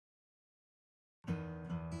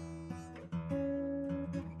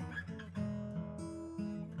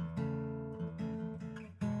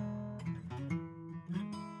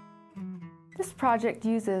This project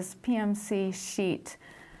uses PMC sheet,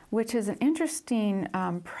 which is an interesting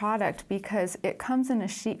product because it comes in a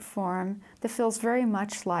sheet form that feels very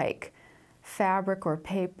much like fabric or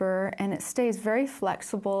paper, and it stays very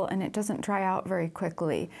flexible and it doesn't dry out very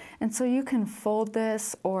quickly. And so you can fold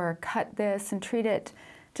this or cut this and treat it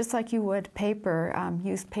just like you would paper.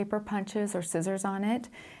 Use paper punches or scissors on it.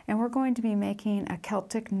 And we're going to be making a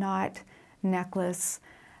Celtic knot necklace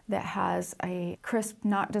that has a crisp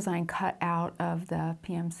knot design cut out of the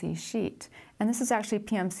PMC sheet. And this is actually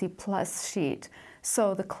PMC Plus sheet.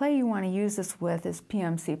 So the clay you want to use this with is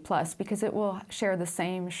PMC Plus because it will share the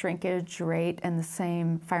same shrinkage rate and the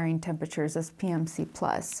same firing temperatures as PMC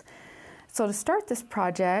Plus. So to start this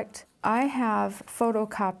project, I have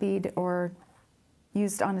photocopied or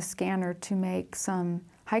used on a scanner to make some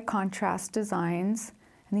high contrast designs.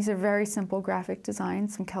 And these are very simple graphic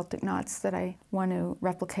designs, some Celtic knots that I want to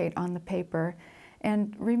replicate on the paper.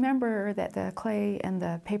 And remember that the clay and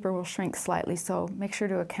the paper will shrink slightly, so make sure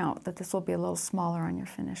to account that this will be a little smaller on your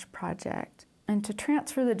finished project. And to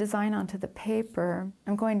transfer the design onto the paper,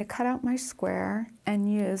 I'm going to cut out my square and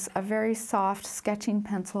use a very soft sketching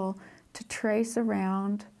pencil to trace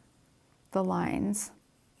around the lines.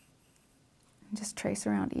 And just trace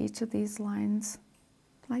around each of these lines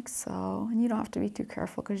like so. And you don't have to be too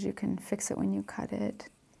careful because you can fix it when you cut it.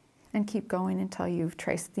 And keep going until you've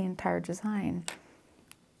traced the entire design.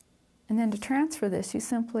 And then to transfer this, you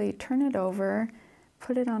simply turn it over,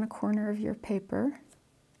 put it on a corner of your paper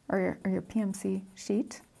or your PMC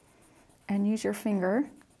sheet, and use your finger.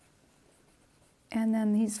 And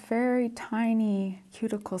then these very tiny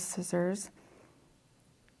cuticle scissors,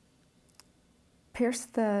 pierce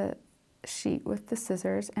the sheet with the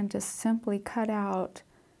scissors and just simply cut out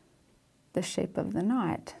the shape of the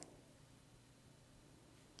knot.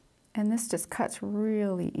 And this just cuts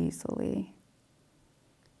really easily.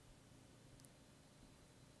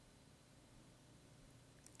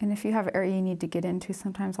 And if you have an area you need to get into,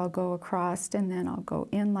 sometimes I'll go across and then I'll go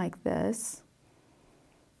in like this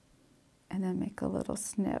and then make a little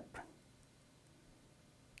snip.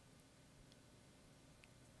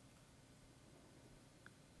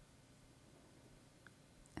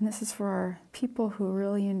 And this is for people who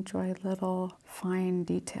really enjoy little fine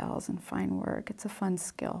details and fine work. It's a fun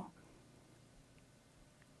skill.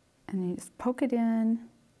 And you just poke it in and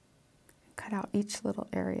cut out each little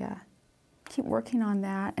area. Keep working on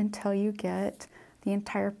that until you get the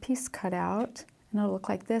entire piece cut out. And it'll look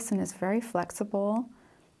like this, and it's very flexible.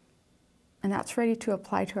 And that's ready to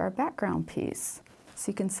apply to our background piece. So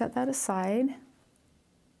you can set that aside.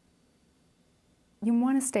 You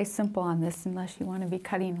want to stay simple on this unless you want to be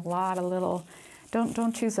cutting a lot of little,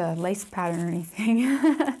 don't choose a lace pattern or anything.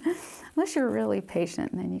 Unless you're really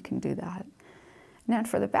patient, and then you can do that. And then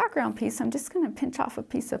for the background piece, I'm just going to pinch off a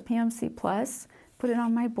piece of PMC Plus, put it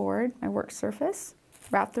on my board, my work surface,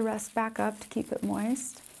 wrap the rest back up to keep it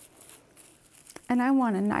moist. And I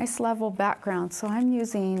want a nice level background, so I'm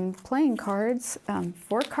using playing cards,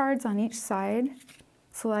 4 cards on each side,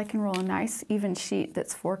 so that I can roll a nice even sheet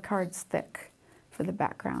that's 4 cards thick for the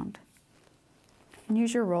background. And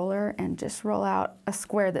use your roller and just roll out a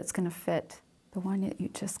square that's going to fit the one that you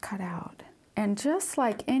just cut out. And just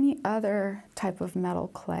like any other type of metal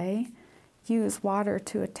clay, use water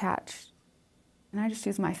to attach. And I just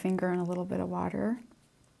use my finger and a little bit of water.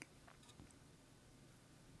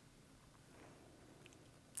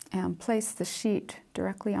 And place the sheet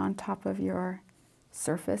directly on top of your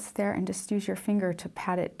surface there and just use your finger to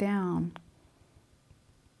pat it down.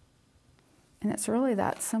 And it's really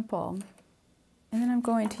that simple. And then I'm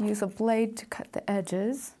going to use a blade to cut the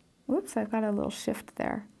edges. Whoops, I've got a little shift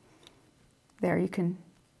there. There, you can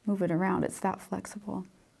move it around, it's that flexible.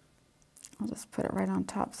 I'll just put it right on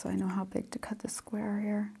top so I know how big to cut the square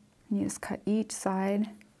here. And you just cut each side.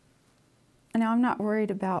 And now I'm not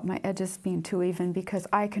worried about my edges being too even because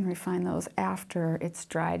I can refine those after it's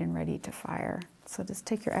dried and ready to fire. So just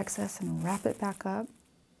take your excess and wrap it back up.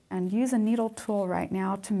 And use a needle tool right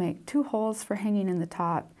now to make 2 holes for hanging in the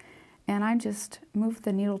top. And I just move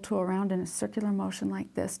the needle tool around in a circular motion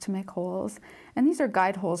like this to make holes. And these are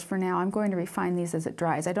guide holes for now. I'm going to refine these as it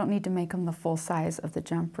dries. I don't need to make them the full size of the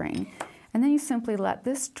jump ring. And then you simply let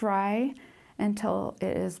this dry until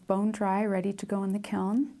it is bone dry, ready to go in the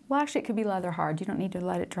kiln. Well, actually it could be leather hard. You don't need to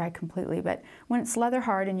let it dry completely, but when it's leather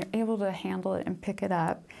hard and you're able to handle it and pick it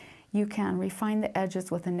up, you can refine the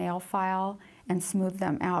edges with a nail file and smooth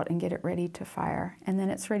them out and get it ready to fire. And then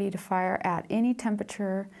it's ready to fire at any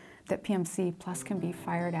temperature that PMC Plus can be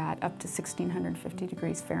fired at, up to 1650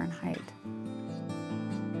 degrees Fahrenheit.